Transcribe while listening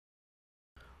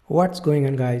What's going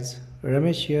on, guys?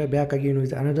 Ramesh here, back again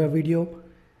with another video.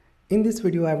 In this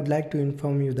video I would like to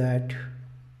inform you that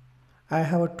I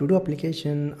have a Todo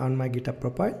application on my GitHub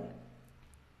profile,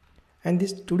 and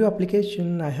this Todo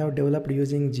application I have developed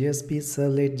using JSP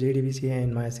Servlet, JDBC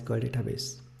and MySQL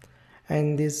Database.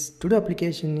 And this Todo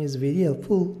application is very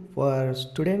helpful for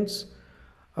students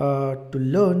to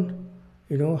learn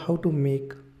how to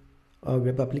make a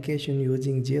web application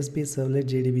using JSP Servlet,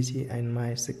 JDBC and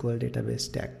MySQL Database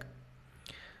stack.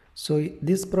 So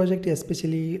this project is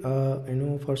especially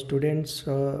for students,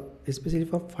 especially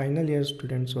for final year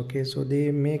students. Okay, so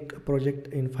they make a project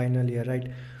in final year,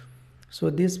 right? So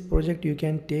this project you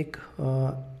can take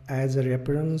as a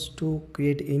reference to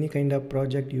create any kind of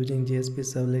project using JSP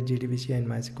Servlet, JDBC and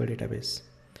MySQL Database.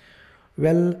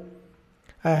 Well,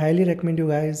 I highly recommend you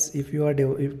guys, if you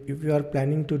are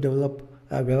planning to develop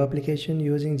a web application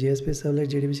using JSP Servlet,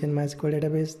 JDBC and MySQL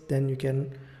Database, then you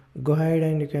can go ahead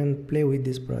and you can play with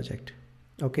this project.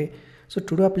 Okay, so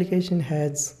Todo application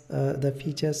has the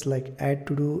features like add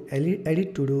to do,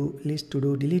 edit to do, list to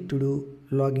do, delete to do,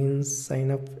 logins,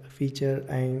 sign up feature,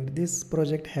 and this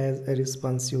project has a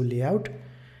responsive layout.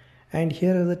 And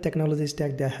here are the technology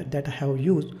stack that I have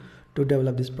used to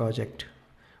develop this project.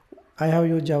 I have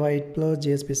used Java 8 Plus,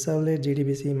 JSP Servlet,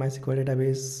 JDBC, MySQL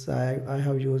Database. I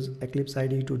have used Eclipse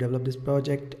IDE to develop this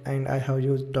project, and I have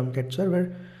used Tomcat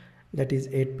server, that is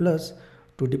 8 Plus,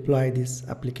 to deploy this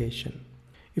application.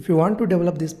 If you want to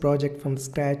develop this project from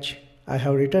scratch, I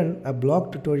have written a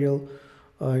blog tutorial,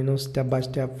 step by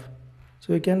step.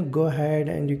 So you can go ahead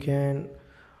and you can,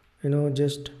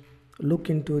 just look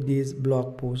into these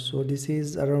blog posts. So this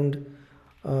is around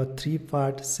a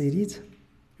 3-part series.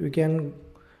 You can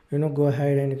go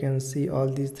ahead and you can see all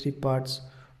these 3 parts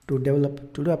to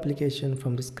develop Todo application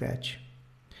from the scratch.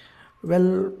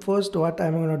 Well, first what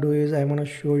I'm going to do is I'm going to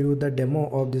show you the demo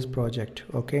of this project.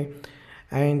 Okay,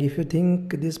 and if you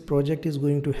think this project is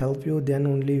going to help you, then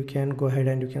only you can go ahead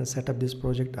and you can set up this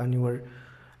project on your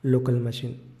local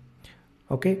machine.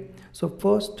 Okay, so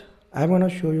first I'm going to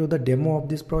show you the demo of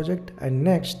this project, and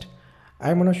next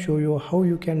I'm going to show you how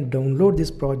you can download this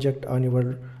project on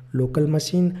your local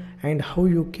machine and how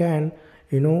you can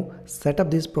set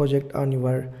up this project on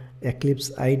your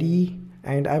Eclipse IDE.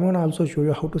 And I'm going to also show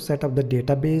you how to set up the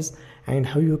database and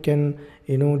how you can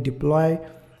deploy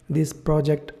this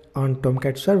project on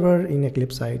Tomcat server in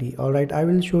Eclipse IDE. All right, I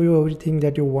will show you everything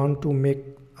that you want to make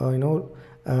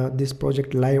this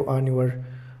project live on your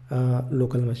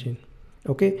local machine.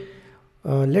 Okay,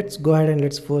 let's go ahead and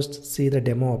let's first see the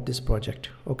demo of this project.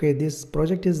 Okay, this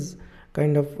project is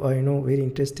kind of very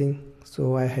interesting,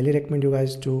 so I highly recommend you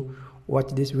guys to watch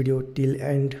this video till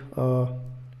end.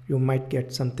 You might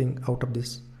get something out of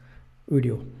this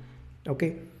video.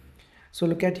 Okay, so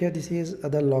look at here, this is the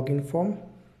login form.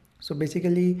 So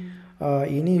basically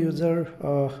any user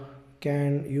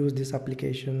can use this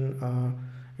application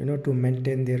to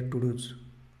maintain their to-dos.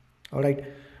 All right,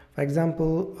 for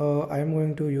example, I am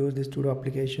going to use this Todo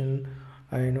application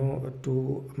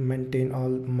to maintain all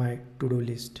my to-do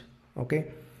list.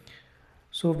 Okay,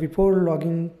 so before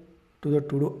logging to the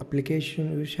Todo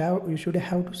application, you should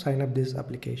have to sign up this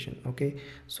application. Okay,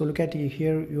 so look at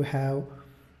here, you have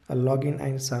a login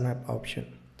and sign up option.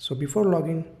 So before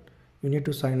login, you need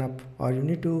to sign up, or you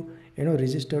need to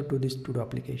register to this Todo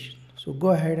application. So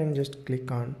go ahead and just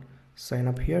click on sign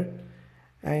up here,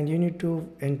 and you need to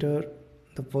enter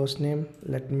the first name.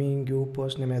 Let me give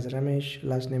first name as Ramesh,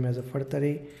 last name as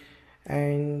Fadtare,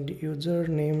 and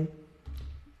username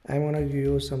I'm gonna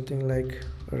use something like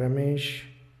Ramesh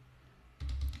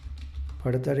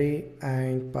Fadtare,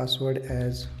 and password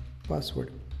as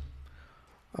password.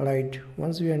 Alright,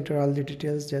 once you enter all the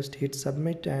details, just hit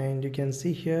submit, and you can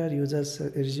see here user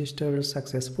registered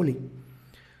successfully.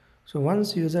 So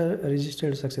once user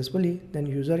registered successfully, then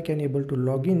user can able to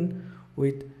log in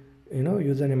with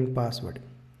username and password.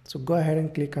 So go ahead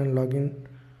and click on login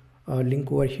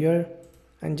link over here,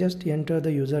 and just enter the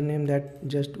username that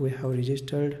just we have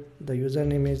registered. The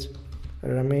username is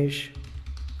Ramesh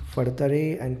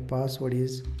Fadtare and password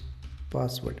is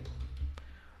password.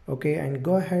 Okay, and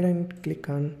go ahead and click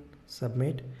on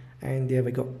submit, and there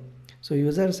we go. So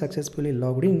user successfully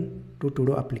logged in to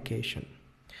Todo application.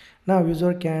 Now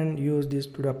user can use this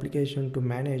Todo application to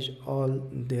manage all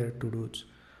their to-dos.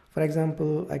 For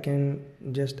example, I can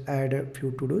just add a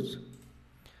few to-dos.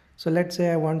 So let's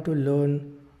say I want to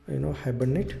learn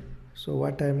Hibernate. So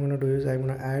what I'm going to do is I'm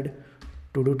going to add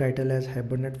to-do title as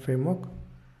Hibernate framework.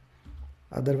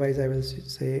 Otherwise I will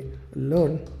say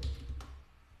learn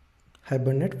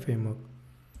Hibernate framework,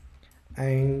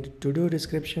 and to do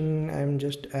description I'm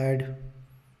just add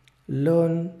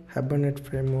learn Hibernate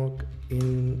framework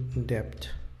in depth.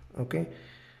 Okay,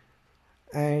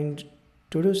 and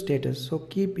to-do status, so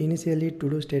keep initially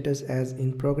to-do status as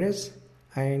in progress,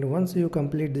 and once you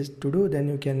complete this to-do, then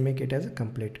you can make it as a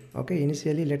complete. Okay,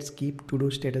 initially let's keep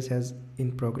to-do status as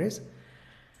in progress.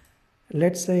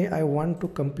 Let's say I want to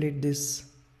complete this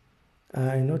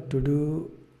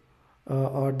to-do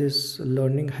or this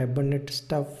learning Hibernate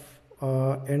stuff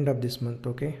end of this month.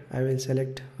 Okay, I will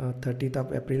select 30th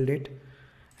of April date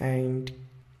and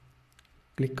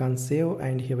click on save,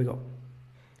 and here we go,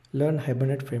 learn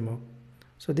Hibernate framework.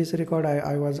 So this record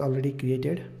I was already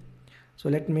created, so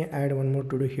let me add one more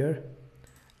to do here.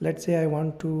 Let's say I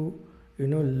want to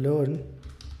learn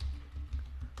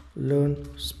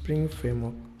Spring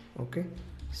framework. Okay,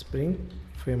 Spring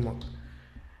framework,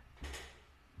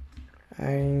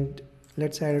 and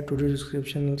let's add a to-do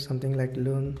description, something like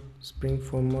learn Spring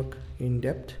framework in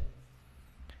depth,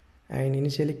 and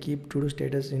initially keep to-do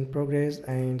status in progress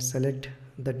and select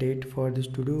the date for this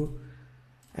to-do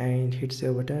and hit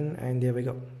save button, and there we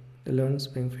go, the learn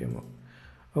Spring framework.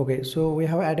 Okay, so we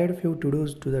have added a few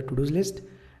to-dos to the to-dos list.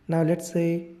 Now let's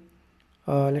say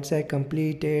I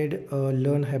completed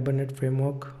learn Hibernate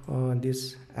framework,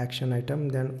 this action item.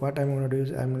 Then what I'm going to do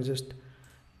is I'm going to just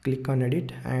click on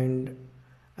edit, and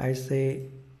I say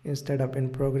instead of in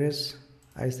progress,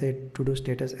 I say to-do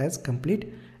status as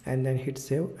complete, and then hit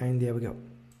save, and there we go,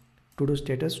 to-do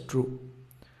status true.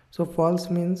 So false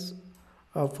means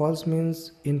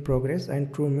in progress,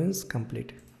 and true means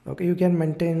complete. Okay, you can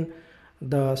maintain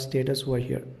the status over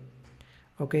here.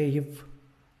 Okay,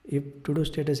 if to-do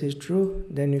status is true,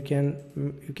 then you can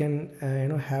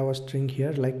have a string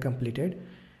here like completed,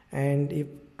 and if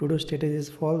to-do status is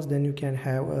false, then you can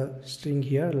have a string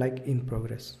here like in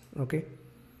progress. Okay,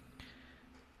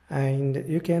 and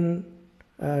you can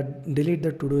delete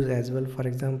the to-dos as well. For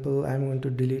example, I'm going to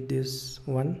delete this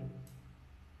one,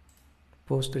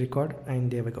 post record,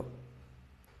 and there we go.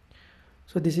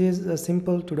 So this is a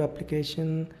simple to-do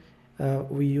application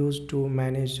we use to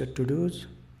manage the to-dos,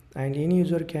 and any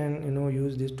user can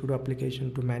use this to-do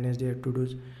application to manage their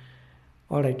to-dos.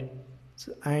 All right,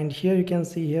 so, and here you can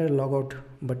see here logout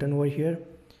button over here.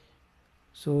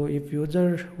 So if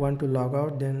user want to log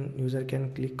out, then user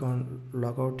can click on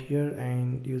logout here,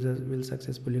 and user will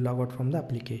successfully log out from the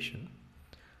application.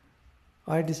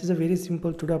 All right, this is a very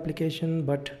simple to-do application,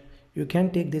 but you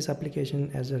can take this application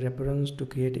as a reference to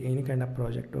create any kind of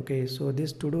project. Okay, so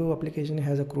this to-do application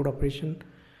has a CRUD operation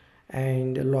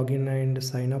and login and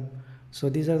sign up. So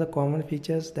these are the common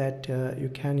features that you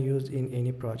can use in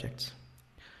any projects.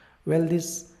 Well,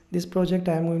 this project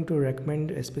I am going to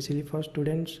recommend especially for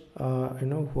students who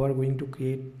are going to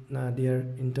create their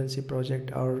internship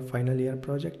project or final year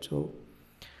project. So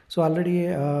already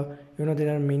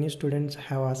there are many students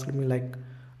have asked me like,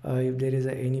 if there is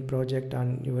any project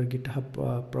on your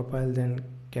GitHub profile, then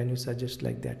can you suggest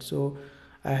like that. So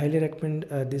I highly recommend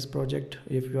this project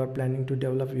if you are planning to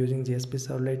develop using JSP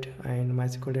Servlet and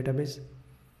MySQL Database.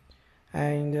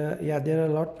 And yeah, there are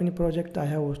a lot many projects I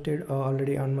have hosted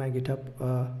already on my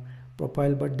GitHub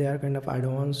profile, but they are kind of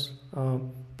advanced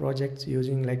projects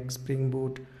using like Spring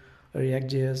Boot,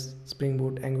 React.js, Spring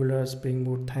Boot, Angular, Spring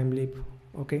Boot, TimeLeap.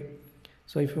 Okay,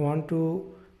 so if you want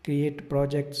to create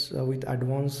projects with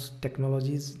advanced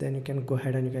technologies, then you can go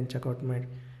ahead and you can check out my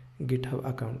GitHub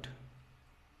account.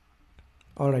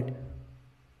 All right,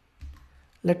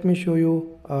 let me show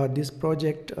you this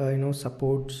project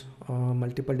supports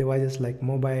multiple devices like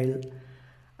mobile,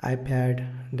 iPad,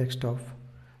 desktop.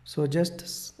 So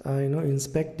just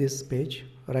inspect this page,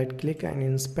 right click and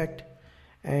inspect,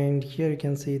 and here you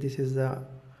can see this is the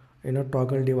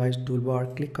toggle device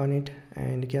toolbar. Click on it,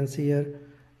 and you can see here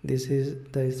this is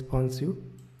the responsive,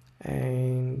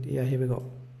 and yeah, here we go.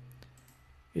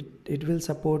 It will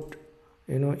support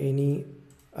any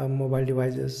mobile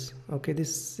devices. Okay,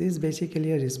 this is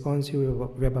basically a responsive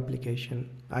web application.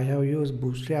 I have used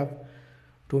Bootstrap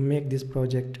to make this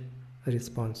project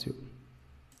responsive.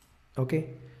 Okay,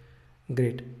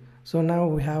 great. So now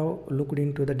we have looked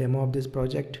into the demo of this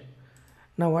project.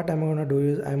 Now what I'm gonna do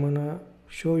is I'm gonna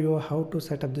show you how to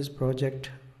set up this project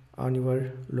on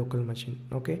your local machine.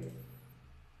 Okay,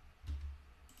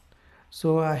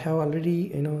 so I have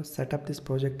already set up this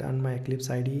project on my Eclipse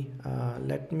IDE.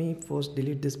 Let me first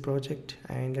delete this project,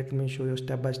 and let me show you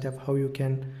step by step how you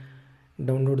can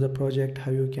download the project,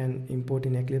 how you can import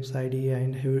in Eclipse IDE,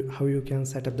 and how you can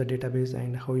set up the database,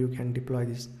 and how you can deploy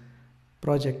this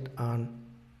project on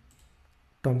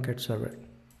Tomcat server.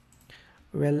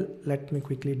 Well, let me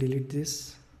quickly delete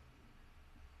this.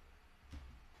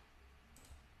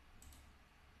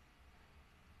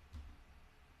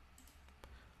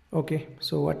 Okay,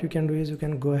 so what you can do is you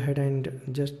can go ahead and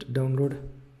just download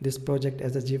this project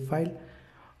as a zip file,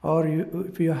 or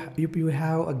if you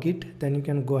have a git, then you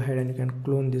can go ahead and you can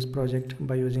clone this project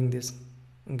by using this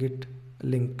git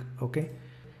link. Okay,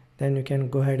 then you can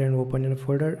go ahead and open your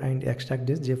folder and extract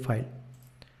this zip file.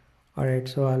 Alright,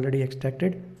 so already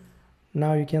extracted.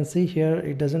 Now you can see here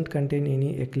it doesn't contain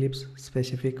any Eclipse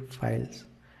specific files,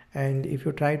 and if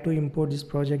you try to import this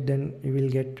project, then you will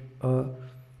get a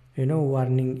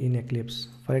warning in Eclipse.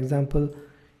 For example,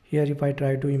 here if I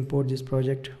try to import this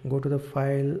project, go to the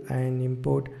file and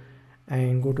import,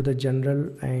 and go to the general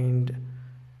and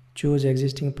choose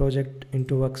existing project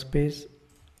into workspace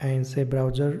and say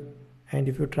browser, and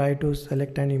if you try to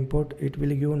select and import, it will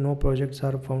give no projects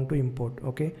are found to import.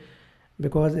 Okay,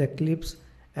 because Eclipse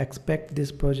expect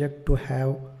this project to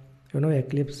have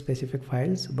Eclipse specific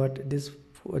files, but this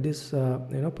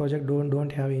project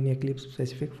don't have any Eclipse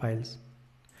specific files.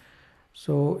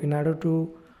 So in order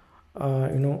to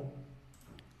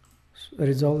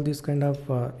resolve this kind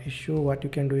of issue, what you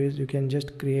can do is you can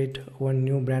just create one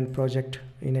new brand project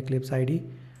in Eclipse IDE.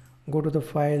 Go to the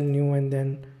file, new, and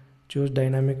then choose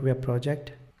dynamic web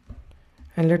project,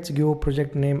 and let's give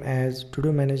project name as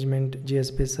Todo management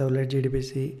JSP Servlet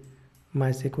JDBC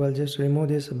MySQL. Just remove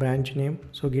this branch name.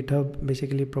 So GitHub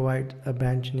basically provides a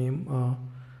branch name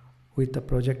with the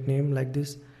project name like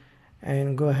this,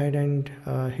 and go ahead and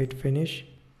hit finish.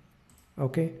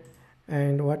 Okay,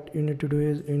 and what you need to do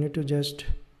is you need to just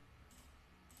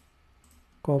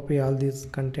copy all this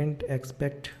content,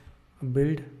 expect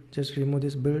build, just remove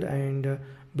this build and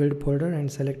build folder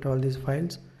and select all these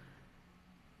files,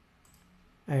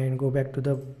 and go back to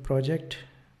the project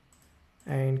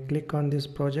and click on this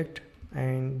project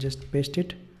and just paste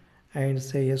it and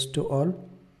say yes to all.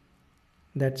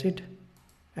 That's it,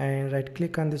 and right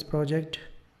click on this project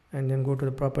and then go to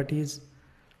the properties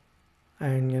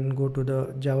and then go to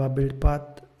the Java build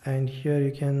path, and here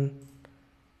you can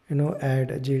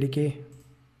add a JDK,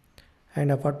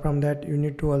 and apart from that you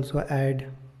need to also add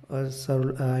a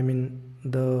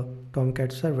the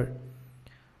Tomcat server.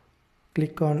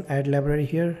 Click on add library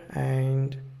here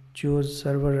and choose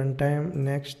server runtime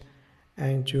next,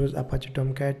 and choose Apache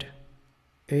Tomcat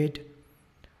 8.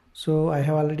 So I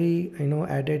have already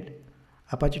added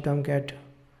Apache Tomcat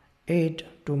 8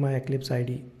 to my Eclipse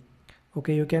IDE.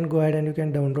 Okay, you can go ahead and you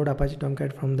can download Apache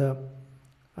Tomcat from the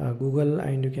Google,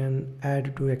 and you can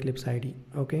add to Eclipse IDE.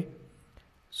 Okay,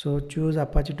 so choose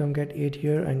Apache Tomcat 8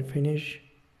 here and finish,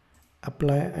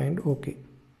 apply, and OK.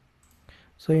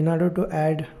 So in order to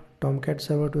add Tomcat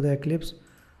server to the Eclipse,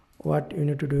 what you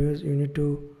need to do is you need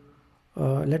to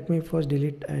let me first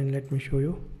delete and let me show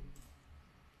you.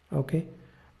 Okay,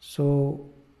 so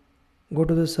go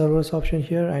to the servers option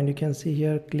here, and you can see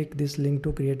here, click this link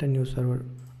to create a new server.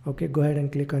 Okay, go ahead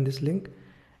and click on this link,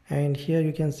 and here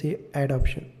you can see add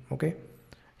option. Okay,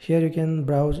 here you can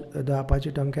browse the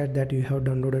Apache Tomcat that you have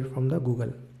downloaded from the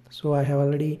Google. So I have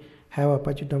already have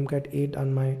Apache Tomcat 8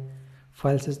 on my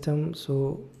file system,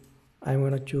 so I'm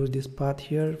going to choose this path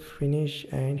here, finish,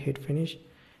 and hit finish,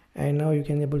 and now you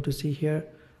can able to see here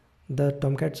the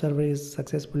Tomcat server is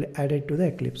successfully added to the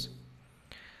Eclipse.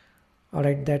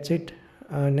 Alright, that's it.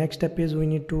 Next step is we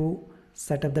need to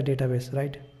set up the database,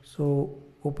 right? So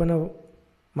open a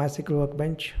MySQL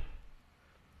Workbench.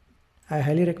 I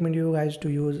highly recommend you guys to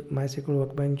use MySQL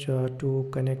Workbench to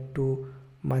connect to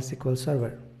MySQL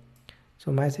server.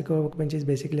 So MySQL Workbench is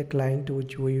basically a client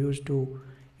which we use to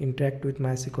interact with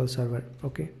MySQL server.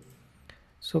 Okay,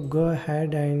 so go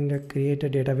ahead and create a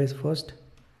database first.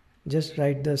 Just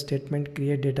write the statement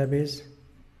create database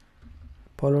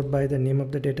followed by the name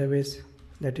of the database,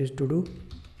 that is Todo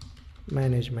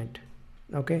management.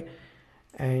 Okay,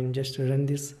 and just run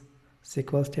this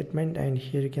SQL statement, and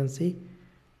here you can see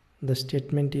the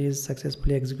statement is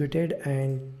successfully executed,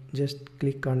 and just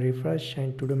click on refresh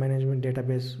and Todo management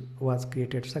database was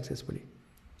created successfully.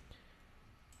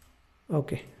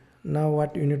 Okay, now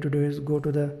what you need to do is go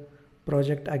to the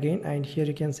project again, and here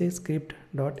you can see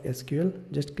script.sql.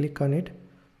 just click on it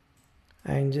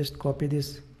and just copy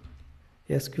this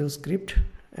SQL script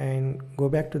and go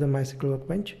back to the MySQL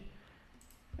Workbench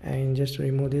and just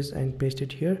remove this and paste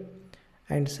it here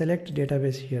and select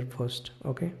database here first.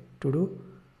 Okay, Todo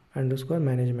underscore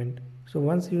management. So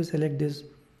once you select this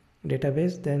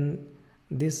database, then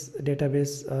this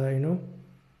database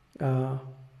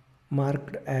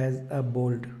marked as a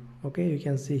bold. Okay, you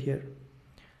can see here,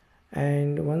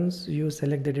 and once you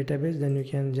select the database, then you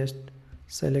can just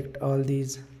select all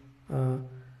these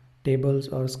tables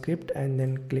or script and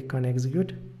then click on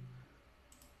execute,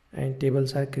 and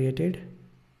tables are created.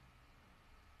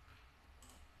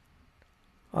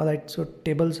 Alright, so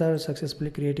tables are successfully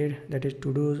created, that is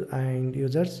to-dos and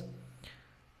users.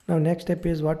 Now next step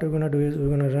is what we're going to do is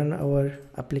we're going to run our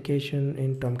application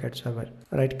in Tomcat server.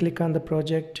 Right click on the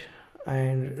project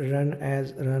and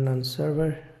run on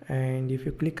server, and if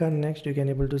you click on next, you can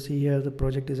able to see here the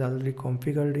project is already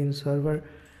configured in server,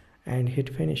 and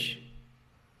hit finish.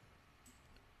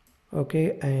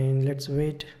 Okay, and let's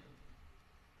wait,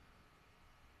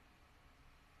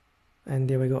 and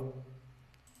there we go.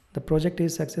 The project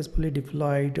is successfully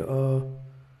deployed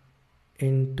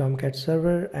in Tomcat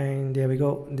server, and there we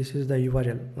go. This is the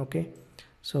URL. Okay,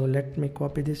 so let me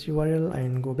copy this URL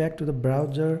and go back to the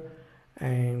browser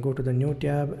and go to the new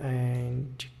tab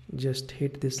and just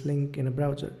hit this link in a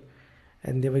browser,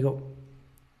 and there we go.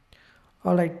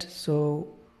 All right, so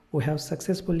we have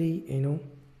successfully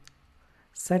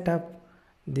set up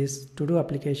this to-do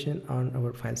application on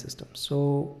our file system.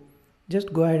 So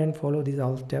just go ahead and follow these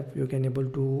all steps. You can able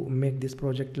to make this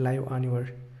project live on your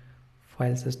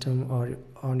file system or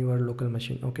on your local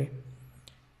machine. Okay,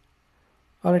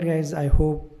 all right guys, I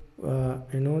hope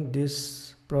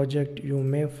this project you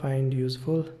may find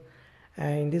useful.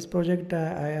 And this project,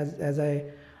 as I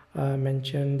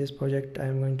mentioned, this project I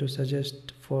am going to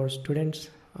suggest for students,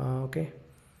 okay,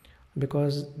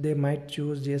 because they might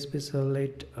choose JSP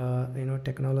Servlet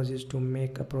technologies to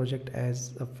make a project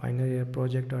as a final year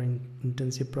project or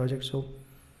intensive project. So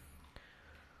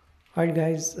alright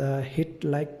guys, hit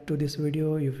like to this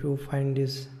video if you find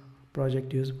this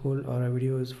project useful or a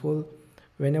video useful.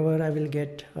 Whenever I will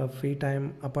get a free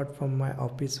time apart from my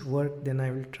office work, then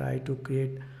I will try to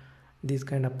create these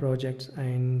kind of projects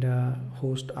and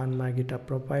host on my GitHub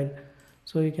profile.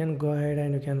 So you can go ahead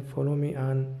and you can follow me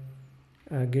on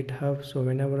GitHub, so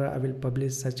whenever I will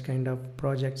publish such kind of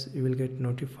projects, you will get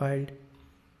notified.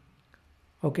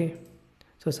 Okay,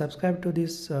 so subscribe to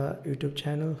this YouTube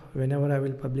channel. Whenever I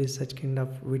will publish such kind of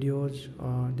videos,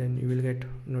 then you will get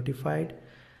notified.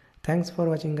 Thanks for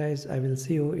watching guys. I will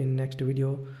see you in next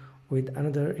video with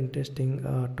another interesting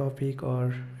topic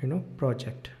or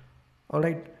project. All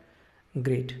right,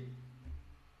 great.